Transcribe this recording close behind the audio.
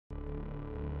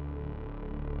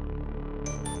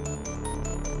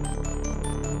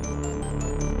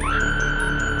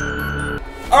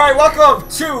Alright, welcome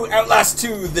to Outlast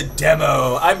 2, the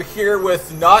demo. I'm here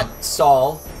with not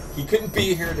Saul. He couldn't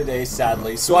be here today,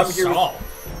 sadly. So I'm here with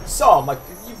Saul.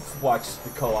 You've watched the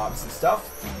co-ops and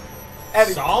stuff. And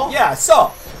Saul? Yeah,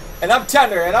 Saul. And I'm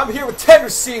Tender, and I'm here with Tender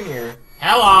Sr.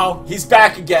 Hello. He's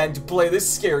back again to play this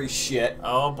scary shit.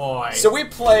 Oh boy. So we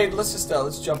played,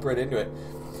 let's jump right into it.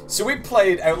 So we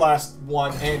played Outlast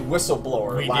 1 and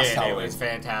Whistleblower last Halloween. It was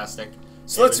fantastic.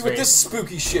 So let's see what this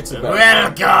spooky shit's about.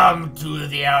 Welcome to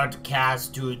the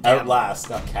Outcast to Outlast,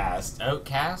 not cast.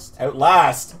 Outcast?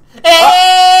 Outlast.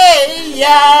 Hey,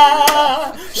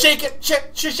 yeah! Shake it,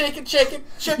 shake it, shake it.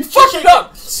 You fucked it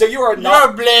up! So you are not...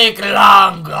 You're Blake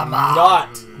Longaman.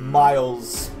 Not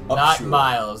Miles Upshur. Not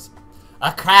Miles.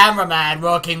 A cameraman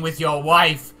working with your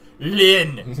wife,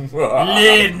 Lynn.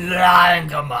 Lynn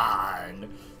Longaman.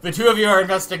 The two of you are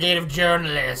investigative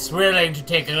journalists willing to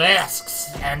take risks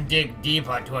and dig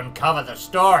deeper to uncover the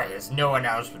stories no one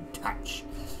else would touch.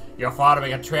 You're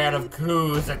following a trail of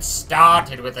clues that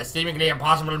started with the seemingly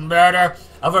impossible murder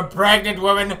of a pregnant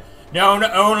woman known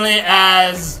only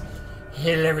as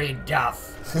Hilary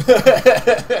Duff.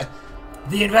 The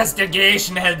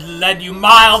investigation had led you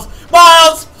miles.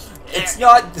 It's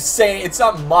not the same. It's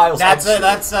not Miles.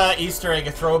 That's a Easter egg,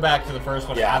 a throwback to the first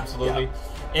one. Yeah, absolutely. yeah.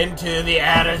 Into the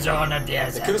Arizona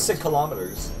desert. They could have said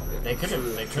kilometers. They could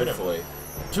have. They could have. Truthfully.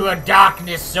 To a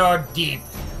darkness so deep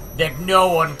that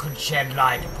no one could shed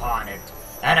light upon it,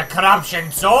 and a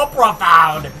corruption so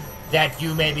profound that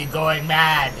you may be going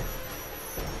mad.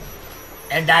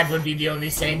 And that would be the only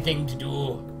sane thing to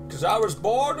do. Because I was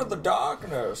born in the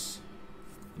darkness,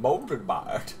 molded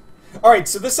by it. Alright,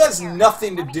 so this has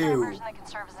nothing to do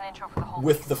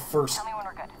with the first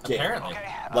game. Apparently.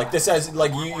 Like, this has,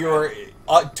 like, you're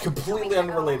completely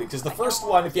unrelated. Because the first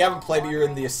one, if you haven't played it, you're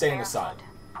in the insane asylum.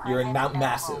 You're in Mount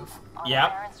Massive.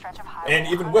 Yep. And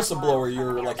even Whistleblower,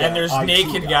 you're like and there's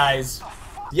naked guys.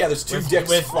 Yeah, there's two dicks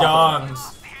with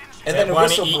dongs. And then a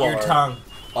want Whistleblower. to eat your tongue.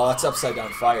 Oh, that's upside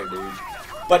down fire, dude.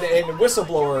 But in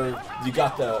Whistleblower, you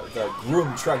got the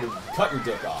groom trying to cut your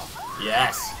dick off.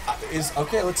 Yes.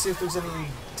 Okay, let's see if there's any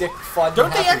dick fun.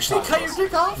 Don't they actually cut your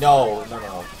dick off? No.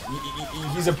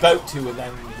 He's about to, and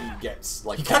then he gets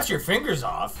like. He cuts your fingers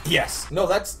off. Yes. No,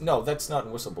 that's not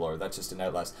in Whistleblower. That's just in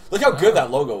Outlast. Look how good that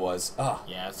logo was. Oh.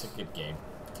 Yeah, it's a good game.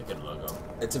 It's a good logo.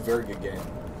 It's a very good game.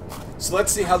 So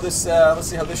let's see how this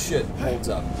shit holds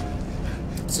up.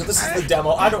 So this is the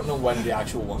demo. I don't know when the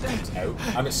actual one comes out.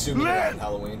 I'm assuming around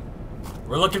Halloween.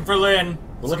 We're looking for Lynn.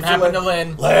 What happened to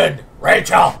Lynn? Lynn!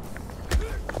 Rachel!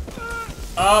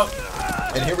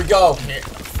 Oh. And here we go.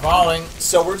 Falling.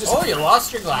 So we're just... Oh, you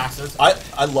lost your glasses.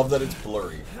 I love that it's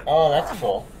blurry. Oh, that's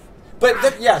cool.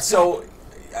 But, yeah, so...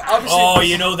 Obviously, oh,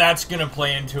 you know that's gonna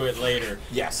play into it later.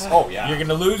 Yes. Oh, yeah. You're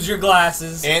gonna lose your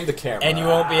glasses. And the camera. And you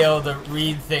won't be able to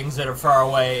read things that are far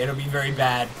away. It'll be very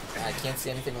bad. I can't see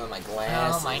anything with my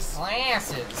glasses. Oh, my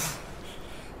glasses.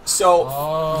 So,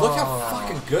 look how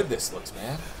fucking good this looks,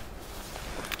 man.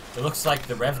 It looks like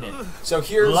The Revenant. So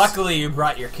here's... Luckily, you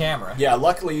brought your camera. Yeah,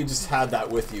 luckily you just had that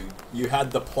with you. You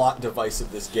had the plot device of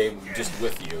this game just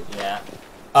with you. Yeah.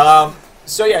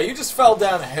 So yeah, you just fell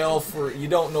down a hill for... You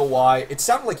don't know why. It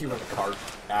sounded like you were in a car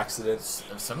accident.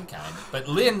 Of some kind. But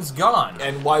Lynn's gone.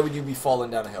 And why would you be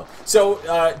falling down a hill? So,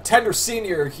 Tender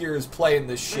Senior here is playing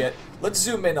this shit. Let's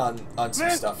zoom in on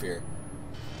some stuff here.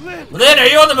 Lynn, are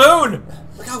you on the moon?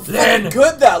 Look how fucking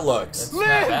good that looks. That's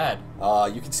not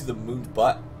bad. You can see the moon's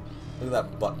butt. Look at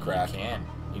that butt crack. You can.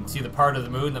 You can see the part of the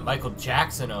moon that Michael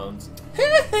Jackson owns.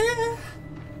 The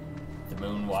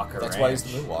Moonwalker Ranch. That's why he's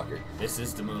the Moonwalker. This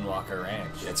is the Moonwalker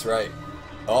Ranch. That's right.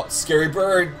 Oh, scary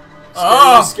bird.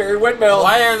 Scary windmill.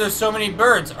 Why are there so many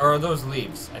birds? Or are those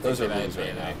leaves? I those think are leaves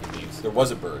right now. Leaves. There was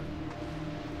a bird.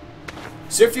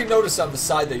 So if you notice on the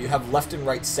side there, you have left and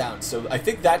right sound. So I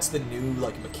think that's the new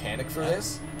mechanic for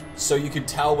this. So you could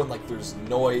tell when there's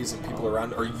noise and people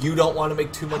around, or you don't want to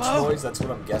make too much noise. That's what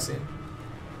I'm guessing.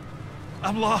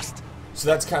 I'm lost. So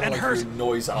that's kind of like your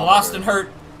noise. I'm lost and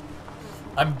hurt.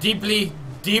 I'm deeply,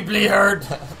 deeply hurt.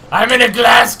 I'm in a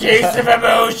glass case of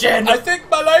emotion. I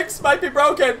think my legs might be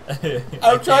broken.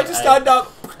 I'm trying to stand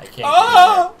up. I can't.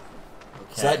 Ah!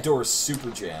 Okay. So that door is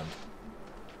super jammed.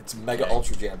 It's mega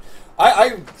ultra jammed.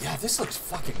 Yeah, this looks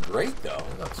fucking great though.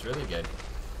 It looks really good.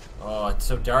 Oh, it's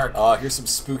so dark. Oh, here's some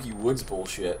spooky woods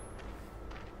bullshit.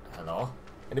 Hello?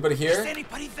 Anybody here? Is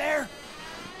anybody there?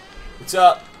 What's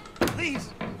up? Please.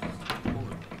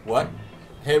 What?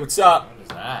 Hey, what's up? What is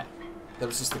that? That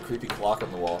was just the creepy clock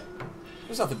on the wall.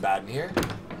 There's nothing bad in here.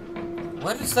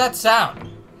 What is that sound?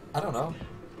 I don't know.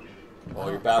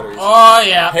 Oh, your batteries. Oh,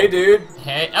 yeah. Hey, dude.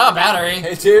 Hey, oh, battery.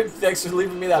 Hey, dude. Thanks for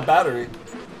leaving me that battery.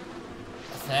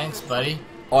 Thanks, buddy.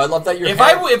 Oh, I love that you're. If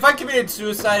I committed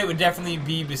suicide, it would definitely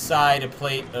be beside a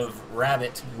plate of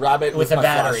rabbit with a my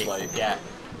battery. flashlight. Yeah.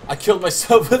 I killed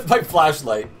myself with my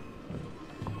flashlight.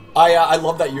 I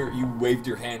love that you waved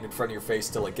your hand in front of your face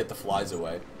to like get the flies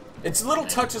away. It's little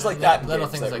touches like that, in little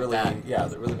games things like really, that. yeah,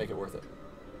 that really make it worth it.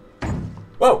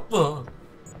 Whoa!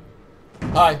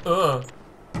 Hi. Oh,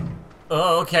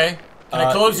 okay. Can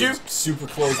I close you? Super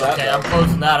close that. Okay, I'm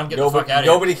closing that. I'm getting the fuck out of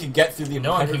here. Nobody can get through the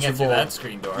No one can get through that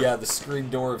screen door. Yeah, the screen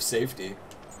door of safety.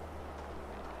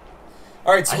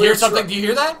 All right, so I hear something. Do you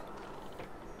hear that?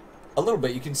 A little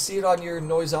bit. You can see it on your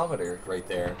noisometer right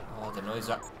there. Oh, the noise.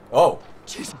 Oh.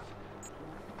 Jesus.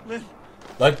 Lynn.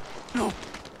 Like. No.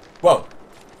 Whoa.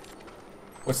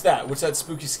 What's that? What's that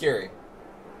spooky scary?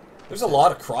 There's a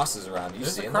lot of crosses around.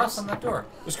 There's a cross on that door.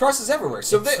 There's crosses everywhere.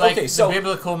 So It's like okay, so the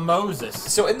biblical Moses.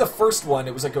 so in the first one,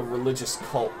 it was like a religious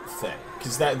cult thing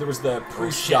because there was the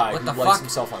priest shit, guy what who the lights fuck?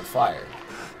 himself on fire.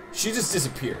 She just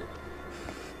disappeared.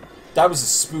 That was a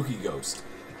spooky ghost.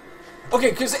 Okay,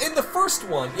 because in the first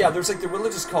one, yeah, there's like the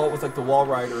religious cult with like the wall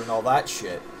rider and all that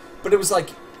shit, but it was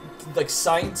like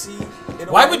sciencey. In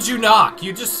a Why way. would you knock?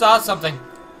 You just saw something.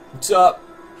 What's up?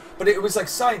 But it was like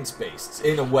science-based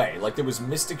in a way. Like there was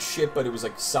mystic shit, but it was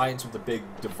like science with a big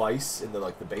device in the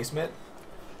the basement.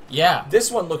 Yeah.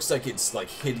 This one looks like it's like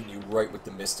hitting you right with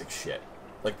the mystic shit,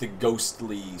 like the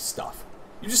ghostly stuff.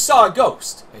 You just saw a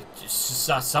ghost. I just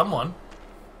saw someone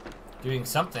doing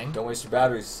something. Don't waste your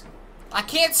batteries. I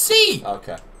can't see.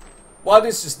 Okay. Well, it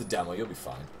is just the demo. You'll be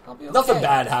fine. I'll be okay. Nothing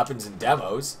bad happens in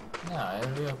demos. No,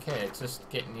 it'll be okay. It's just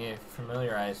getting you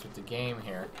familiarized with the game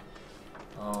here.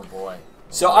 Oh boy.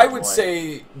 So I would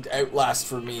say Outlast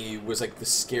for me was like the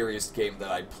scariest game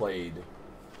that I played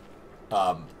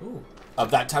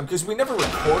of that time because we never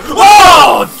recorded.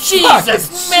 Oh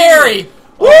Jesus Mary!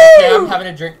 Okay, I'm having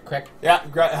a drink. Quick. Yeah,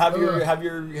 have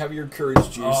your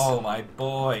courage juice. Oh my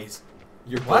boys.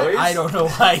 Your What? boys? I don't know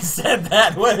why I said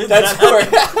that. What is That's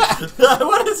that?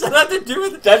 What does that have to do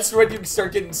with it? That's when you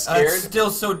start getting scared. It's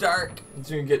still so dark. That's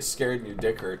when you get scared and your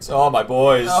dick hurts. Oh my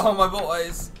boys. Oh my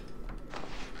boys.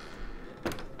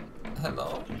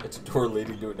 Hello. It's a door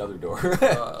leading to another door.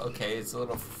 Okay, it's a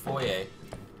little foyer.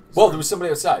 Whoa, there was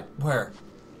somebody outside. Where?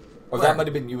 Or Where? that might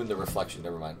have been you in the reflection.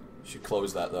 Never mind. You should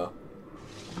close that though.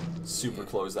 Super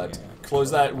close that. Yeah.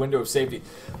 Close that window of safety.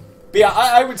 But yeah,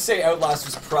 I would say Outlast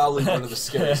was probably one of the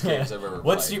scariest games I've ever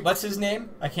played. What's his name?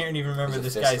 I can't even remember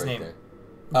There's a this fist guy's right name.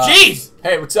 there. Jeez!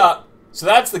 Hey, what's up? So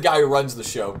that's the guy who runs the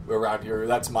show around here.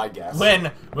 That's my guess. When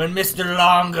Mr.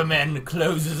 Longerman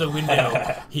closes a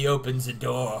window, he opens a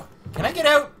door. Can I get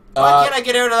out? Why can't I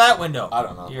get out of that window? I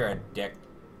don't know. You're a dick.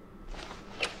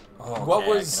 Oh, What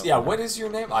okay, was... Yeah, what is your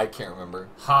name? I can't remember.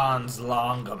 Hans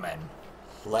Longerman.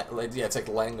 Yeah, it's like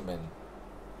Langman.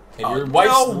 And Oh, your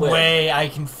wife's no Lynn. way I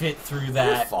can fit through You're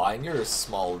that. fine. You're a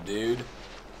small dude.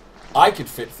 I could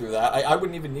fit through that. I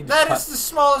wouldn't even need to That cut. is the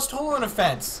smallest hole in a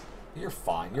fence. You're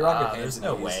fine. You're on your hands There's and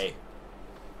no knees. way.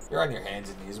 You're on your hands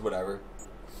and knees, whatever.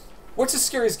 What's the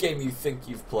scariest game you think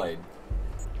you've played?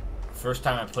 First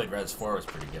time I played Res 4 was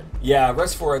pretty good. Yeah,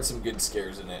 Res 4 had some good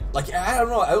scares in it. Like, I don't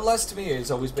know, Outlast to me has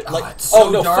always been... like, it's so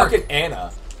no, dark. fucking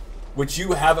Anna. Which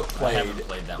you haven't played. haven't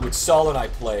played that one. Which Saul and I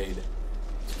played.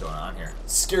 What's going on here?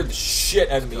 Scared the shit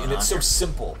out of me, What's and going it's on so here?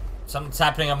 simple. Something's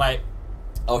happening on my...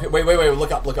 Oh, wait,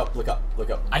 look up.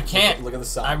 I can't. Look at the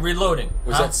sign. I'm reloading.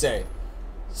 What does Huh? that say?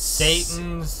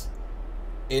 Satan's...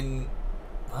 In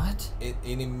What?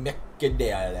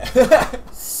 Macadaria.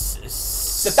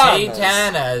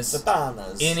 Satanas.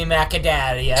 Satanas. In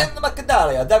Macadaria. In the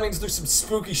Macadaria. That means there's some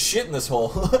spooky shit in this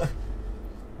hole.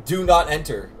 Do not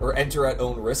enter. Or enter at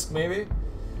own risk, maybe?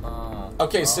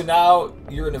 Okay, so now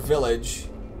you're in a village,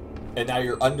 and now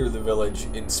you're under the village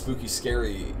in spooky,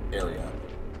 scary area.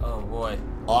 Oh boy.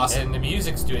 Awesome. And the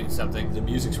music's doing something. The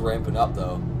music's ramping up,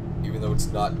 though, even though it's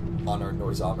not on our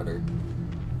noisometer.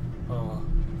 Oh.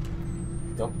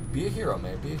 Don't be a hero,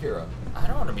 man. Be a hero. I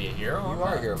don't want to be a hero. You I'm are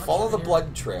not a hero. much Follow of a the hero.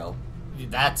 blood trail.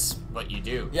 That's what you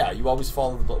do. Yeah, you always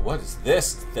follow the blood. What is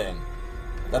this thing?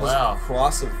 That is Wow. a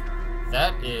cross of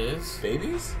That is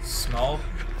babies? small.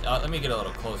 Let me get a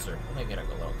little closer. Let me get a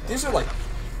little closer. These are like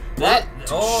That. burnt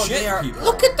Oh, shit they are. people.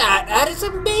 Look at that. That is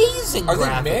amazing. Are they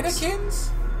graphics. mannequins?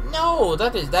 No,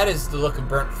 that is the look of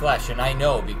burnt flesh, and I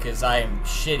know because I am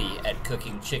shitty at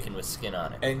cooking chicken with skin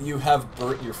on it. And you have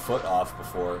burnt your foot off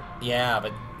before. Yeah,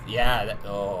 but yeah,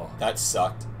 That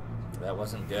sucked. that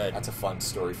wasn't good. That's a fun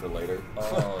story for later.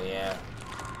 Oh yeah.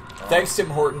 Thanks, Tim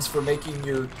Hortons, for making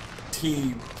your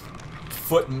tea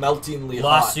foot meltingly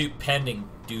Lawsuit pending,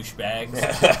 douchebags.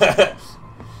 hot.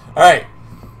 Alright.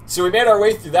 So we made our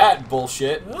way through that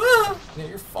bullshit. Yeah,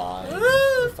 you're fine.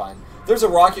 You're fine. There's a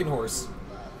rocking horse.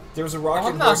 There's a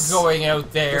rocking I'm not horse. going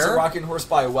out There's a there. rocking horse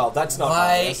by a well. That's not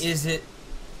Why obvious. is it?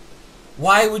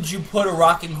 Why would you put a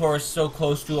rocking horse so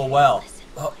close to a well?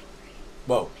 Oh,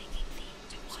 Whoa.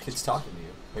 This kid's talking to you.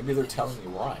 Maybe they're telling you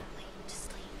why.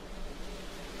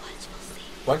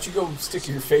 Why don't you go stick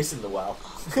your face in the well?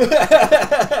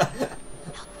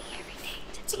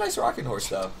 It's a nice rocking horse,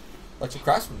 though. Like your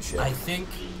craftsmanship. I think.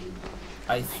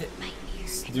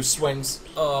 There's swings.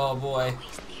 Oh boy.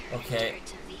 Okay.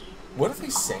 What are they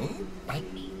saying?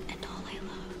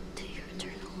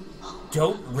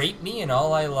 Don't rape me in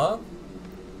all I love?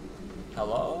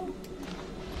 Hello?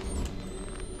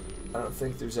 I don't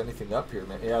think there's anything up here,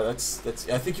 man. Yeah, that's.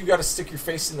 I think you got to stick your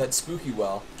face in that spooky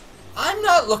well. I'm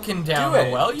not looking down Do the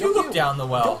it. well. You Don't look be a- down the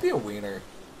well. Don't be a wiener.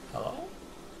 Hello?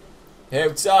 Hey,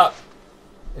 what's up?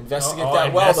 Investigate Oh,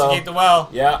 that well, though. investigate the well.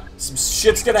 Yeah, some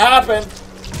shit's gonna happen.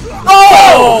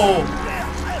 Oh!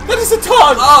 That is a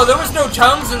tongue! Oh, there was no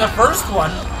tongues in the first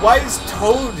one. Why is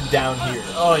Toad down here?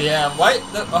 Oh yeah. Why?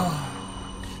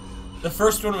 The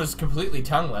first one was completely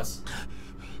tongueless.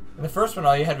 And the first one,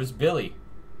 all you had was Billy.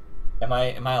 Am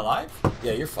I alive?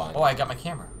 Yeah, you're fine. Oh, I got my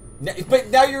camera. But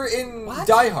now you're in What?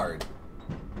 Die Hard.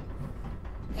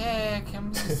 Hey,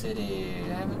 come to the city.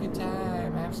 Have a good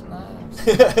time. Have some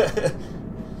laughs.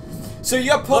 So you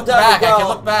got pulled Look down back. a well. I can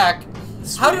look back. How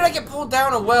Sweet. did I get pulled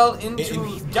down a well into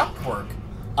In- ductwork?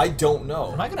 I don't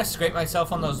know. Am I gonna scrape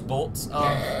myself on those bolts?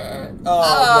 Rust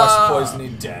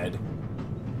poisoning dead.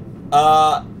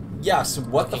 Yeah, so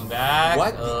what Looking the back.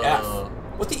 What the F?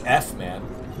 What the F, man?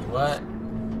 What?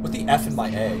 What the F in my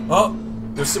A? Oh.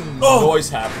 There's some Oh. noise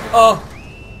happening.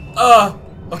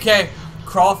 Okay.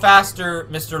 Crawl faster,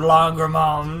 Mr.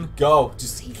 Longramon. Go.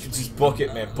 Just book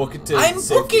it, man. Book it to I'm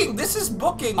safety. booking. This is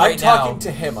booking right I'm talking now.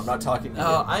 to him. I'm not talking to you.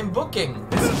 I'm booking.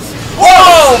 This is.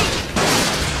 Whoa!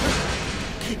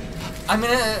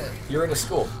 You're in a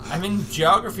school. I'm in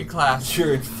geography class.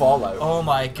 You're in Fallout. Oh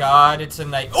my god, it's a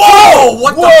night. Oh!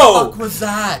 What Whoa! the fuck was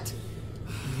that?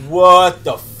 What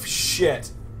the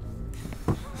shit?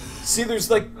 See, there's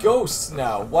like ghosts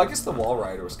now. Well, I guess the Wall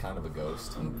Rider was kind of a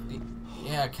ghost.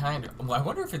 Yeah, kind of. Well, I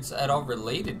wonder if it's at all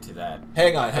related to that.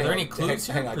 Hang on, Are hang there on. any clues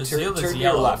hang here? on. Brazil Turn is to your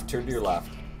yellow. left. Turn to your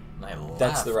left. My left.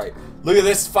 That's the right. Look at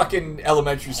this fucking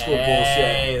elementary school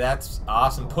Hey, that's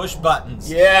awesome. Push buttons.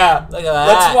 bullshit. Yeah. Look at that.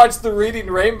 Let's watch the Reading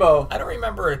Rainbow. I don't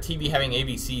remember a TV having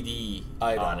ABCD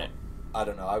on it. I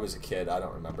don't know. I was a kid. I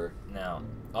don't remember. No.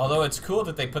 Although it's cool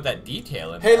that they put that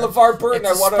detail in Hey, there. LeVar Burton, I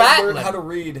It's a want to learn spatlin. how to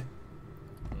read.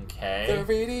 The Okay.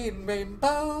 Reading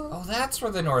Rainbow. Oh, that's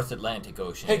where the North Atlantic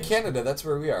Ocean Hey, is. Canada, that's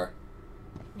where we are.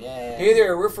 Yeah. Hey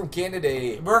there, we're from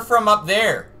Canada. We're from up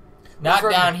there. Not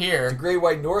From down The here. Great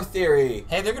White North Theory.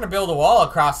 Hey, they're gonna build a wall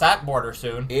across that border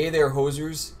soon. Hey there,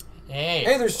 hosers. Hey.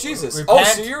 Hey, there's Jesus. Repent. Oh,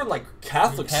 so you're in like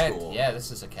Catholic Repent. school. Yeah, this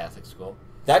is a Catholic school.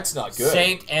 That's not good.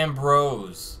 Saint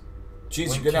Ambrose. Jeez,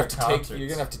 Wink you're gonna have your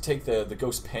to take concerts. the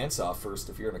ghost pants off first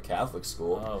if you're in a Catholic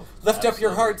school. Oh, Lift up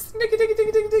your absolutely. hearts, ding, ding,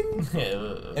 ding, ding,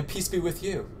 ding, and peace be with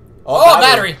you. Oh,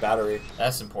 battery. Battery.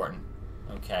 That's important.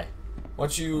 Okay.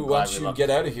 Once you I'm glad once we you left. get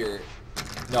out of here,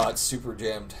 no, it's super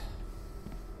jammed.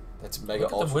 That's mega Look at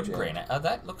the ultra wood jammed. grain.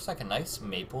 That looks like a nice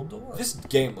maple door. This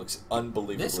game looks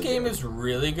unbelievably. This game good. is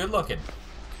really good looking.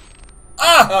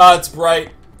 Ah! It's bright.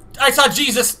 I saw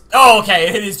Jesus. Oh, okay.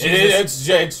 It is Jesus.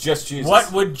 It's just Jesus.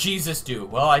 What would Jesus do?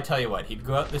 Well, I tell you what. He'd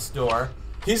go out this door.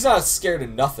 He's not scared of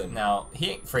nothing. No,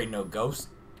 he ain't afraid of no ghost.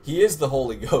 He is the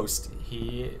Holy Ghost.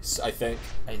 He is. I think.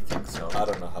 I think so. I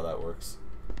don't know how that works.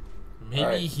 Maybe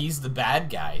Alright. he's the bad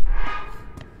guy.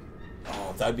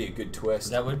 Oh, that'd be a good twist.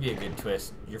 That would be a good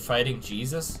twist. You're fighting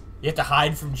Jesus? You have to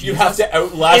hide from Jesus? You have to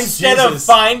outlast Instead Jesus. of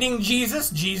finding Jesus,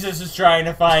 Jesus is trying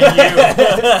to find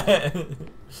you.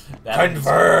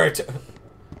 Convert.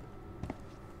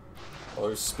 Oh,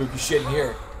 there's spooky shit in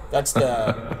here. That's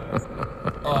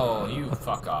the. Oh, you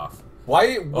fuck off.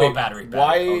 Why? Wait. battery.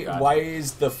 Why? Oh, God. Why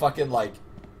is the fucking like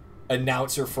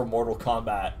announcer for Mortal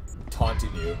Kombat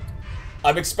taunting you?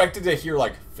 I'm expected to hear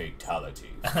like fatality.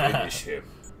 Finish him.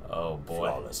 Oh boy.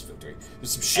 Flawless victory.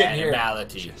 There's some shit in here.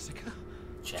 Animality.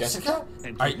 Jessica?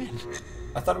 Are,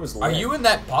 I thought it was. are Lynn. you in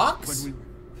that box?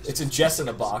 It's a Jess in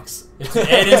a box. It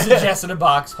is a Jess in a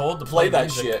box. Hold the Play that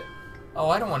music. shit. Oh,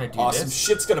 I don't want to do Awesome this.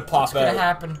 shit's gonna pop What's gonna out.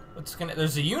 happen? What's gonna?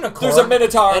 There's a unicorn. There's a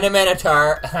minotaur. And a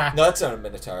minotaur. No, that's not a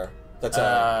minotaur. That's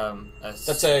a.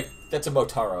 That's a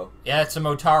Motaro. Yeah, it's a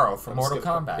Motaro from I'm Mortal just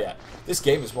gonna- Kombat. Yeah, this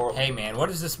game is more. Hey man, what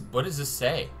does this? What does this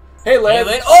say? Hey, Lynn. Hey,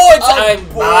 Lynn. Oh, it's I'm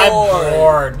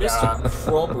bored. Mr.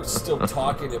 Crumb was still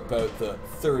talking about the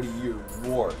 30-year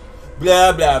war.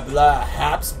 Blah blah blah.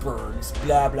 Habsburgs.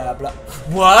 Blah blah blah.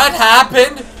 What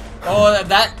happened? Oh,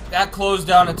 that closed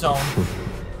on its own.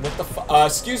 What the fuck?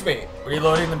 Excuse me.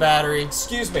 Reloading the battery.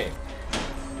 Excuse me.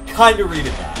 Kinda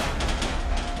reading that.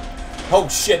 Oh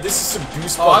shit, this is some goosebumps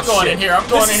shit. Oh, I'm going in here. I'm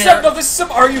going in here. No, this is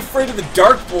some Are You Afraid of the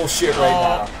Dark bullshit right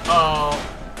now.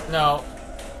 Oh, no.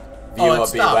 Viewer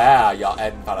beware, you're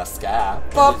in for a scare.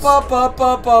 Ba ba ba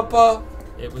ba ba ba.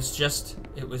 It was just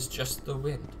the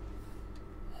wind.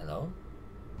 Hello?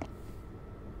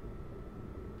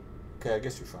 Okay, I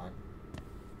guess you're fine.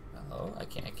 Hello? I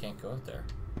can't go up there.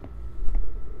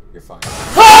 You're fine.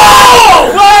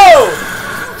 Oh! Whoa!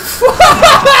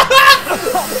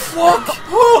 Fuck!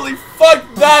 Holy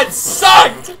fuck! That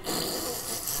sucked.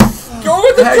 Go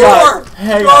in the door.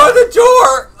 Go in the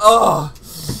door. Oh,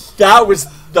 that was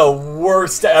the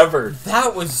worst ever.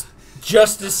 That was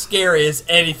just as scary as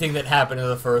anything that happened in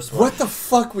the first one. What the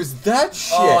fuck was that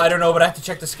shit? Oh, I don't know, but I have to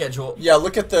check the schedule. Yeah,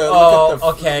 look at the.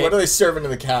 Okay. What are they serving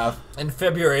in the caf? In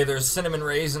February, there's cinnamon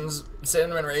raisin bagels,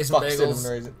 Cinnamon raisin.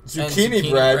 and Zucchini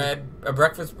bread, a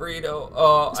breakfast burrito.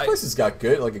 Oh, this place has got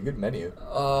good, like a good menu.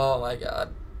 Oh my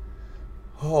god.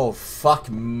 Oh fuck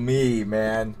me,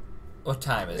 man. What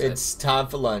time is it? It's time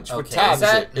for lunch. Okay. What time is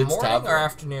that it? It's morning time or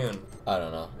afternoon? I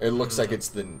don't know. It looks like it's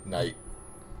the night.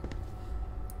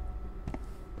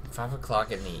 5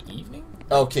 o'clock in the evening?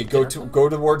 Okay, go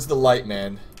towards the light,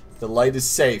 man. The light is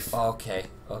safe. Okay,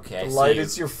 okay. The light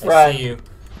is your friend. I see you.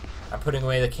 I'm putting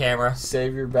away the camera.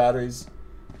 Save your batteries.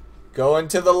 Go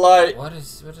into the light. What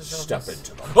is all Step this?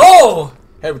 into the light. Oh!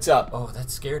 Hey, what's up? Oh,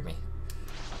 that scared me.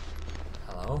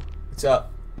 Hello? What's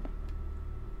up?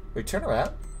 Wait, turn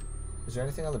around. Is there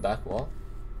anything on the back wall?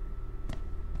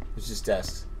 There's just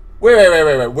desks. Wait.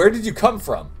 Where did you come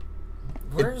from?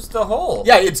 Where's the hole?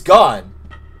 Yeah, it's gone.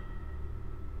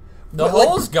 The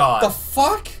hole's gone. The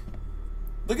fuck?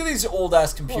 Look at these old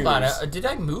ass computers. Hold on, did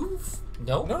I move?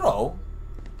 Nope. No.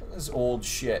 This old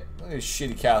shit. Look at this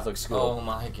shitty Catholic school. Oh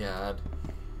my god.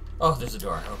 Oh, there's a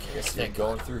door. Okay. Guess you're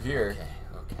going through here.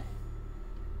 Okay.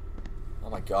 Oh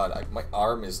my god, my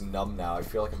arm is numb now. I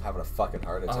feel like I'm having a fucking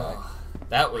heart attack. Oh,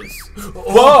 that was.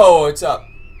 Whoa, what's up?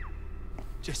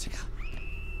 Jessica.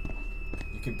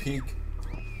 You can peek.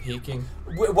 Peeking.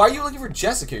 Why are you looking for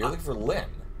Jessica? You're looking for Lynn.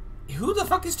 Who the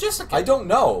fuck is Jessica? I don't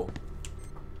know.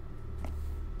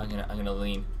 I'm gonna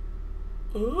lean.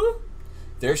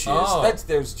 There she is.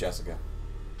 There's Jessica.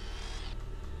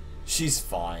 She's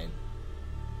fine.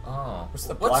 Oh. What's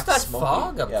that smoky,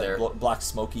 fog up there? Black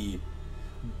smoky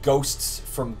ghosts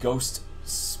from ghost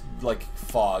like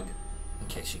fog.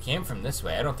 Okay, she came from this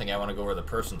way. I don't think I want to go where the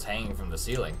person's hanging from the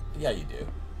ceiling. Yeah, you do.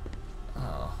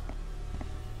 Oh.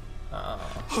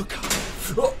 Oh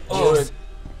god. Oh.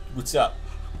 What's up?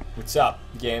 What's up,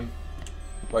 game?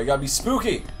 Why you gotta be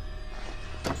spooky?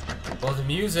 Well, the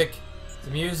music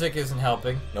isn't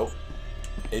helping. Nope.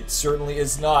 It certainly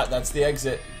is not. That's the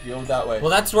exit. Go that way. Well,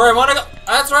 that's where I want to go.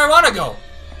 That's where I want to go.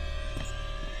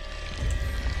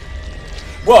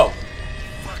 Whoa!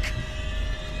 Fuck.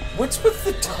 What's with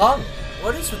the tongue?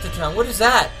 What is with the tongue? What is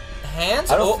that?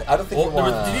 Hands? I don't think you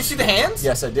want. Did you see the hands?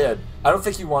 Yes, I did. I don't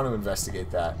think you want to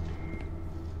investigate that.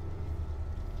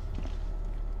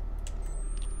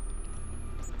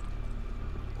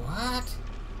 What?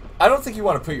 I don't think you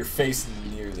want to put your face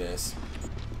near this.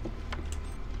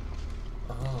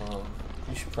 Oh.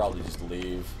 You should probably just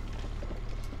leave.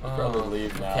 Probably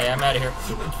leave now. Okay, I'm out of here.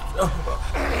 Whoa!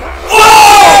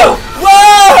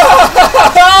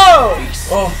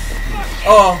 Oh.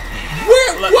 Oh.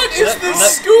 What is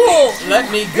this school?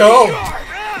 Let me go.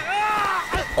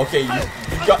 Okay,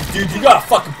 you gotta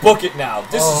fucking book it now.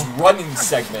 This is running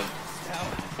segment.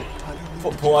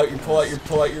 Pull out your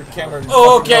camera. And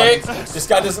okay. Run. This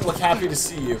guy doesn't look happy to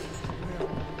see you.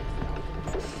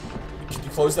 Can you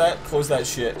close that? Close that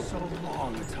shit. So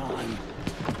long a time.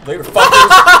 Later,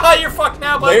 fuckers. You're fucked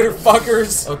now, bud. Later,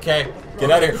 fuckers. Okay. Get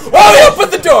out of here. Oh, they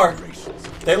opened the door.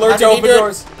 They learned to open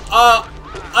doors.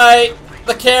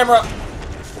 The camera.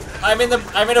 I'm in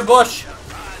a bush.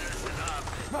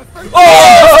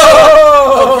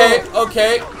 Oh!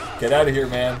 Okay. Get out of here,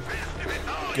 man.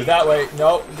 Go that way.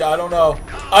 No, I don't know.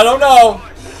 I don't know.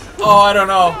 Oh, I don't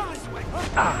know.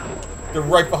 They're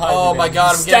right behind you. Oh my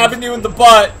god, I'm stabbing you in the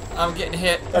butt. I'm getting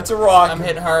hit. That's a rock. I'm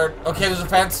hitting hard. Okay, there's a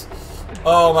fence.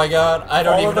 Oh my god, I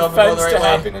don't even know if I'm going the right way.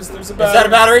 Happiness, there's a battery. Is that a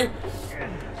battery?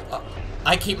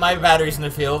 I keep my batteries in the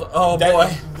field. Oh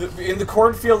boy. In the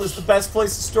cornfield is the best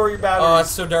place to store your batteries. Oh,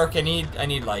 it's so dark. I need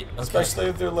light. Okay. Especially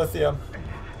if they're lithium.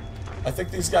 I think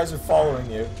these guys are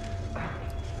following you.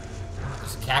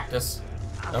 There's a cactus.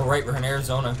 Oh right, we're in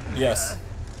Arizona. Yes.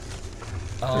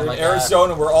 Oh You're my in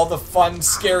Arizona where all the fun,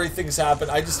 scary things happen.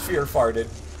 I just fear farted.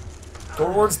 Go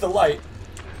towards the light.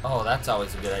 Oh, that's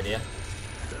always a good idea.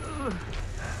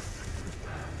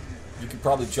 You could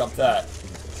probably jump that.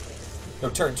 No,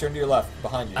 turn to your left,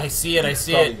 behind you. I see it, I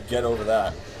see Probably it. get over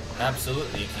that.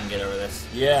 Absolutely, you can get over this.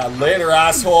 Yeah, later,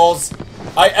 assholes.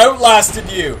 I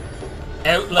outlasted you.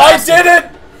 Outlast. I did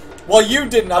it! Well, you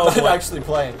didn't. I'm Oh, not boy. actually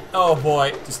playing. Oh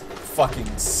boy. Just fucking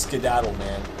skedaddle,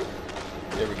 man.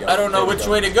 There we go. I don't know There we which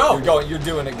way to go. You're going. You're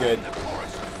doing it good.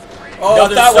 Oh, Not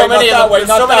there's that so way. many Not of that way. them.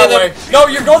 Not There's so that many way. of them. No,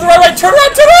 you're going the right way. Turn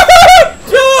around. Turn around.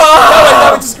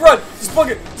 That way. Just run. Just book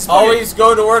it. Just book Always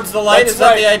go towards the light. That's Is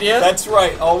that right. the idea? That's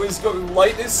right. Always go.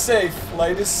 Light is safe.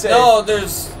 Light is safe. No,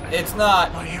 it's not.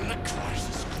 I am the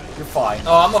crisis. You're fine.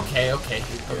 Oh, I'm okay. Okay.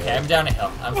 I'm down a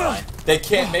hill. I'm fine. They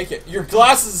can't make it. Your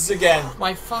glasses again.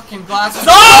 My fucking glasses.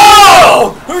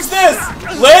 Oh! Who's this?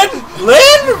 Lynn?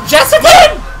 Lynn?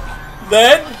 Jessica?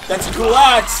 Lynn? That's a cool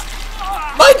axe.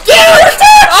 My dick!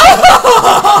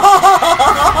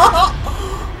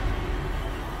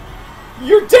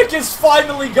 Your dick is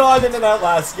finally gone in an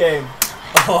Outlast game.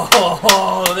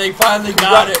 Oh, they finally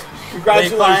got it.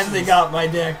 Congratulations. They finally got my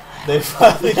dick. They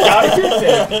finally got your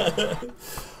dick.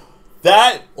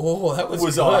 That Oh, that was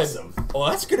good. awesome. Oh,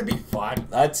 that's gonna be fun.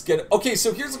 That's good. Okay,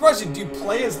 so here's the question. Do you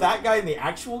play as that guy in the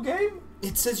actual game?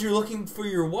 It says you're looking for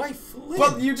your wife, Lynn.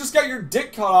 Well, you just got your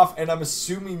dick cut off, and I'm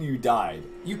assuming you died.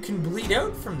 You can bleed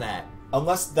out from that.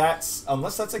 Unless that's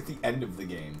like the end of the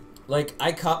game. Like,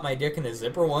 I caught my dick in a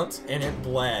zipper once, and it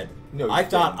bled. No, you I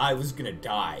thought didn't. I was gonna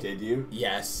die. Did you?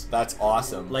 Yes. That's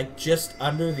awesome. Like, just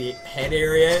under the head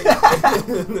area.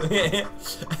 I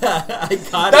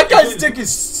caught That it. guy's dick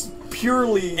is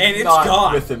purely And it's not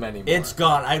gone. with him anymore. It's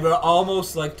gone. I would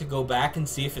almost like to go back and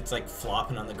see if it's like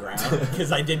flopping on the ground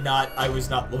because I was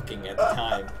not looking at the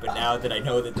time. But now that I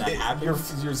know that happened,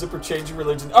 your zipper changing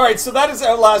religion. All right, so that is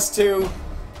Outlast 2.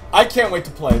 I can't wait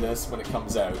to play this when it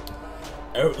comes out.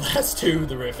 Outlast 2: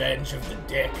 The Revenge of the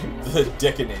Dick. The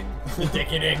dickening. The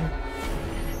dickening.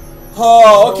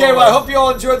 Oh, okay. Well, I hope you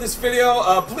all enjoyed this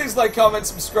video. Please like, comment,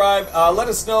 subscribe. Let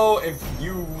us know if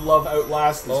you love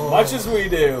Outlast as much as we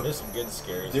do. There's some good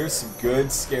scares. There's some good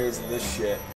scares in this shit.